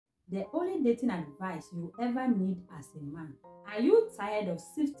the only dating advice you ever need as a man. Are you tired of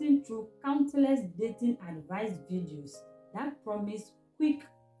sifting through countless dating advice videos that promise quick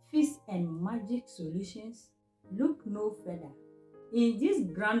fix and magic solutions? Look no further. In this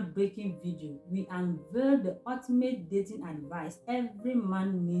groundbreaking video, we unveil the ultimate dating advice every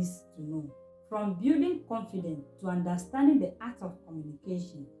man needs to know. From building confidence to understanding the art of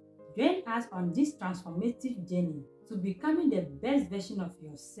communication. Join us on this transformative journey to becoming the best version of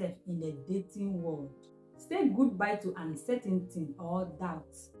yourself in the dating world. Say goodbye to uncertainty or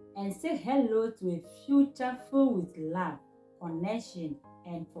doubt and say hello to a future filled with love, connection,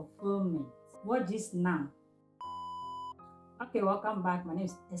 and fulfillment. Watch this now. Okay, welcome back. My name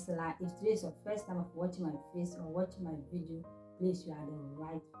is Estella. If today is your first time of watching my face or watching my video, please, you are the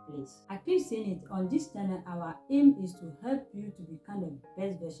right place. I keep saying it, on this channel, our aim is to help you to become the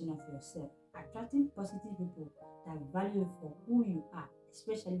best version of yourself, attracting positive people that value you for who you are,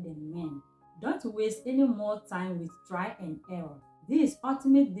 especially the men. Don't waste any more time with try and error. This is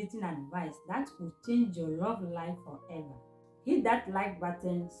ultimate dating advice that will change your love life forever. Hit that like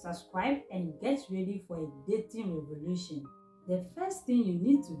button, subscribe, and get ready for a dating revolution. The first thing you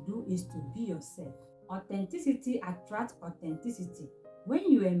need to do is to be yourself. Authenticity attracts authenticity.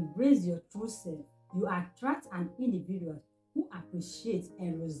 When you embrace your true self, you attract an individual who appreciates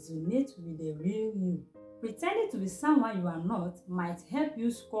and resonates with the real you. Pretending to be someone you are not might help you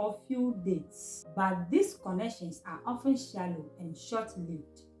score few dates, but these connections are often shallow and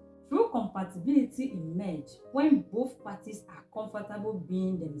short-lived. True compatibility emerges when both parties are comfortable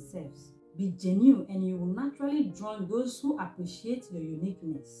being themselves. Be genuine and you will naturally draw those who appreciate your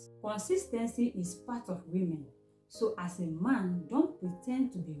uniqueness. Consistency is part of women. So as a man, don't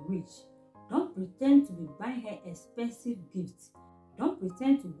pretend to be rich. Don't pretend to be buying her expensive gifts. Don't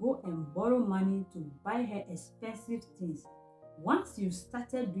pretend to go and borrow money to buy her expensive things. Once you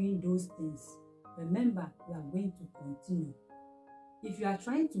started doing those things, remember you are going to continue. If you are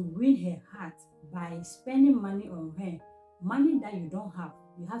trying to win her heart by spending money on her, money that you don't have,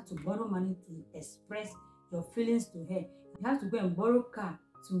 you have to borrow money to express your feelings to her. You have to go and borrow car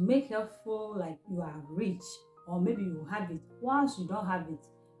to make her feel like you are rich, or maybe you have it. Once you don't have it,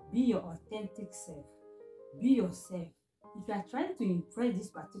 be your authentic self. Be yourself. If you are trying to impress this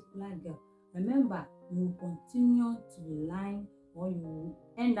particular girl, remember you will continue to be lying or you will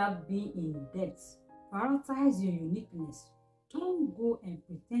end up being in debt. Prioritize your uniqueness. Don't go and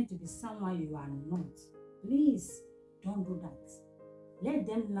pretend to be someone you are not. Please don't do that. Let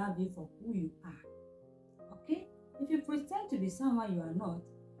them love you for who you are. Okay? If you pretend to be someone you are not,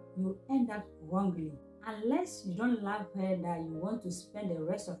 you will end up wrongly. Unless you don't love her that you want to spend the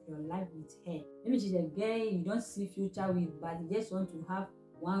rest of your life with her. Maybe she's a girl you don't see future with, but you just want to have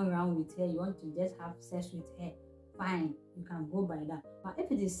one round with her, you want to just have sex with her. Fine, you can go by that. But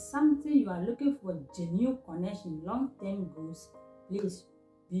if it is something you are looking for, genuine connection, long-term goals, please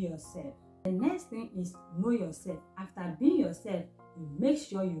be yourself. The next thing is know yourself. After being yourself, you make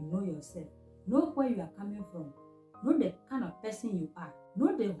sure you know yourself. Know where you are coming from. Know the kind of person you are.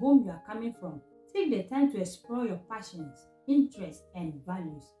 Know the home you are coming from. Take the time to explore your passions, interests, and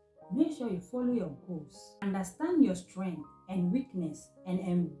values. Make sure you follow your goals. Understand your strengths and weakness and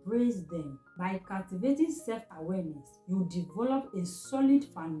embrace them. By cultivating self-awareness, you develop a solid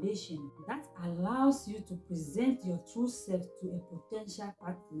foundation that allows you to present your true self to a potential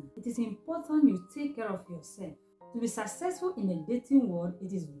partner. It is important you take care of yourself. To be successful in the dating world,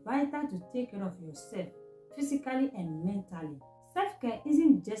 it is vital to take care of yourself, physically and mentally. Self-care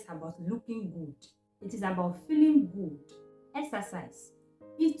isn't just about looking good. It is about feeling good. Exercise,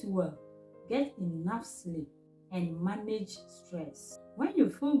 eat well, get enough sleep, and manage stress. When you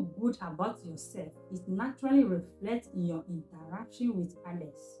feel good about yourself, it naturally reflects in your interaction with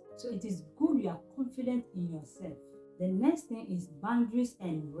others. So it is good you are confident in yourself. The next thing is boundaries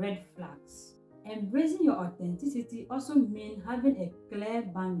and red flags. Embracing your authenticity also means having a clear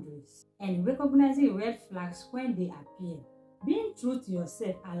boundaries and recognizing red flags when they appear. Being true to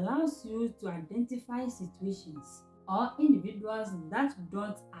yourself allows you to identify situations or individuals that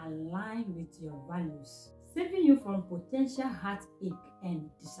don't align with your values, saving you from potential heartache and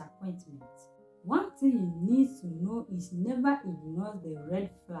disappointment. One thing you need to know is never ignore the red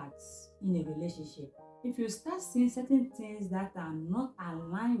flags in a relationship. If you start seeing certain things that are not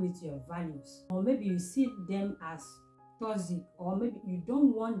aligned with your values, or maybe you see them as toxic, or maybe you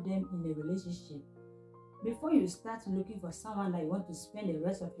don't want them in a relationship, before you start looking for someone that you want to spend the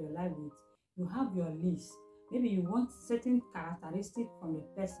rest of your life with, you have your list. Maybe you want certain characteristics from the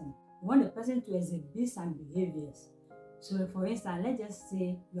person. You want the person to exhibit some behaviors. So for instance, let's just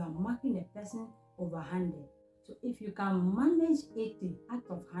say you are marking the person over-handed. So if you can manage 80 out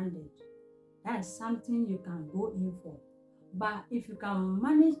of 100, that's something you can go in for. But if you can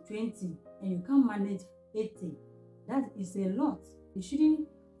manage 20 and you can't manage 80, that is a lot. You shouldn't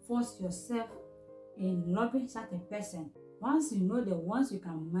force yourself in loving such a person. Once you know the ones you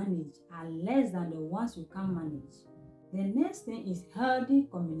can manage are less than the ones you can't manage. The next thing is healthy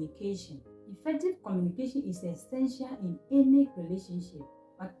communication. Effective communication is essential in any relationship.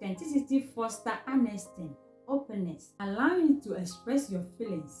 Authenticity fosters honesty, openness, allowing you to express your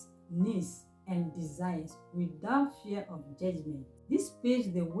feelings, needs, and desires without fear of judgment. This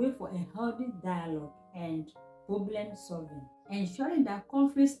paves the way for a healthy dialogue and problem solving, ensuring that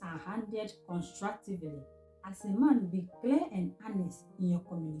conflicts are handled constructively. As a man, be clear and honest in your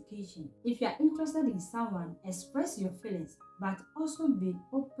communication. If you are interested in someone, express your feelings, but also be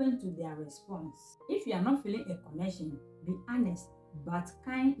open to their response. If you are not feeling a connection, be honest but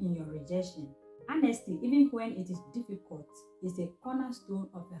kind in your rejection. Honesty, even when it is difficult, is a cornerstone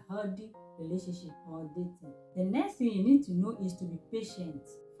of a healthy relationship or dating. The next thing you need to know is to be patient.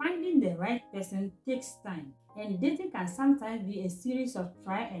 Finding the right person takes time, and dating can sometimes be a series of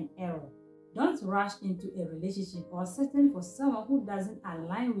trial and error. Don't rush into a relationship or settle for someone who doesn't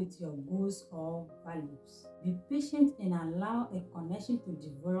align with your goals or values. Be patient and allow a connection to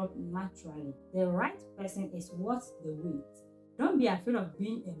develop naturally. The right person is worth the wait. Don't be afraid of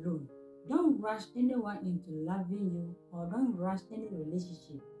being alone. Don't rush anyone into loving you, or don't rush any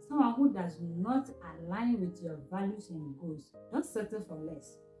relationship. Someone who does not align with your values and goals. Don't settle for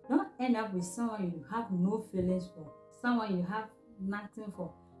less. Don't end up with someone you have no feelings for, someone you have nothing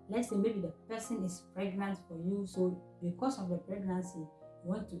for. Let's say maybe the person is pregnant for you, so because of the pregnancy, you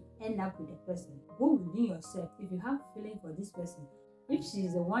want to end up with the person. Go within yourself. If you have feeling for this person, if she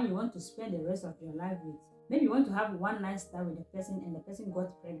is the one you want to spend the rest of your life with, maybe you want to have one night stand with the person and the person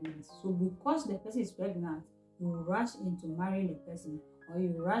got pregnant. So because the person is pregnant, you rush into marrying the person, or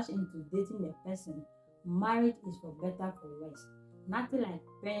you rush into dating the person. Marriage is for better, for worse. Nothing like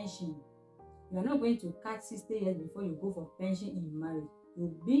pension. You are not going to catch 60 years before you go for pension in marriage.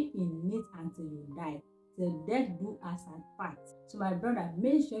 You'll be in it until you die. Till death do us apart. So my brother,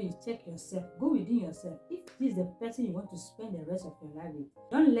 make sure you check yourself. Go within yourself. If this is the person you want to spend the rest of your life with,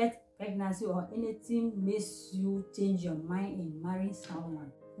 don't let pregnancy or anything makes you change your mind in marrying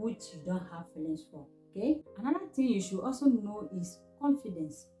someone which you don't have feelings for. Okay? Another thing you should also know is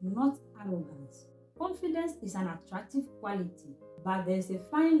confidence, not arrogance. Confidence is an attractive quality, but there's a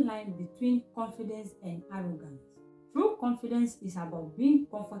fine line between confidence and arrogance. True confidence is about being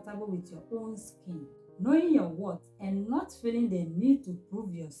comfortable with your own skin, knowing your worth, and not feeling the need to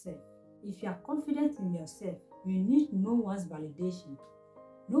prove yourself. If you are confident in yourself, you need no one's validation.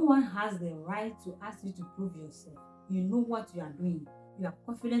 No one has the right to ask you to prove yourself. You know what you are doing. You are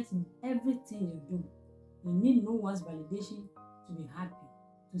confident in everything you do. You need no one's validation to be happy,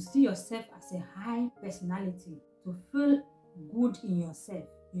 to see yourself as a high personality, to feel good in yourself.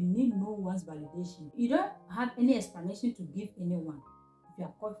 You need no one's validation. You don't have any explanation to give anyone if you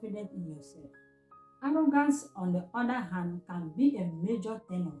are confident in yourself. Arrogance, on the other hand, can be a major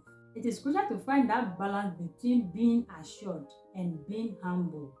turn-off. It is crucial to find that balance between being assured and being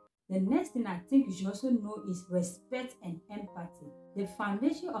humble. The next thing I think you should also know is respect and empathy. The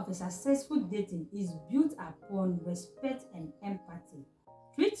foundation of a successful dating is built upon respect and empathy.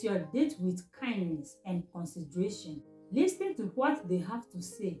 Treat your date with kindness and consideration. Listen to what they have to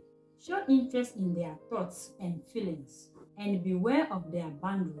say. Show interest in their thoughts and feelings, and beware of their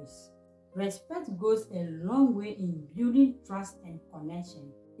boundaries. Respect goes a long way in building trust and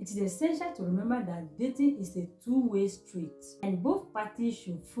connection. It is essential to remember that dating is a two-way street, and both parties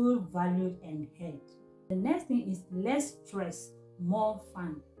should feel valued and heard. The next thing is less stress, more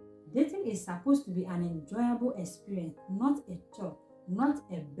fun. Dating is supposed to be an enjoyable experience, not a chore, not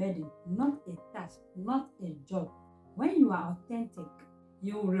a burden, not a task, not a job. When you are authentic,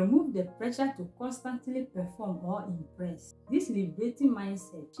 you will remove the pressure to constantly perform or impress. This liberating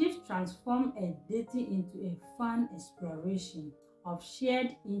mindset shift transforms a dating into a fun exploration of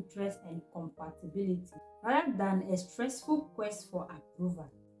shared interest and compatibility, rather than a stressful quest for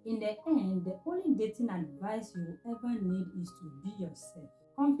approval. In the end, the only dating advice you will ever need is to be yourself.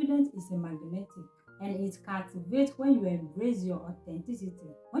 Confidence is a magnetic, and it cultivates when you embrace your authenticity.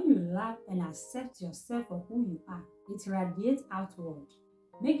 When you love and accept yourself for who you are, it radiates outward,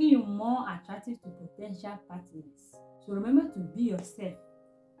 making you more attractive to potential partners. So remember to be yourself,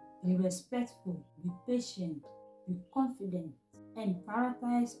 be respectful, be patient, be confident, and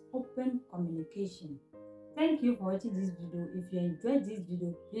prioritize open communication. Thank you for watching this video. If you enjoyed this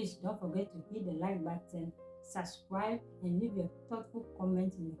video, please don't forget to hit the like button, subscribe, and leave your thoughtful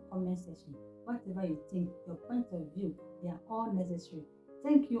comment in the comment section. whatever you think, your point of view, they are all necessary.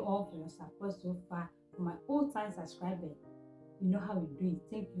 Thank you all for your support so far. For my old-time subscribers, you know how we do it.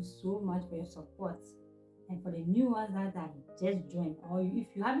 Thank you so much for your support. And for the new ones that have just joined, or if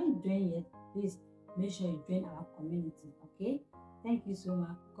you haven't joined yet, please make sure you join our community. Okay? Thank you so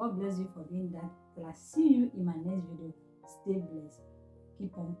much. God bless you for doing that. Till I see you in my next video. Stay blessed.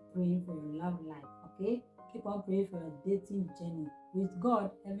 Keep on praying for your love life. Okay? Keep on praying for your dating journey. With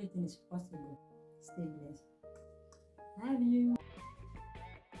God, everything is possible. Stay blessed. Love you.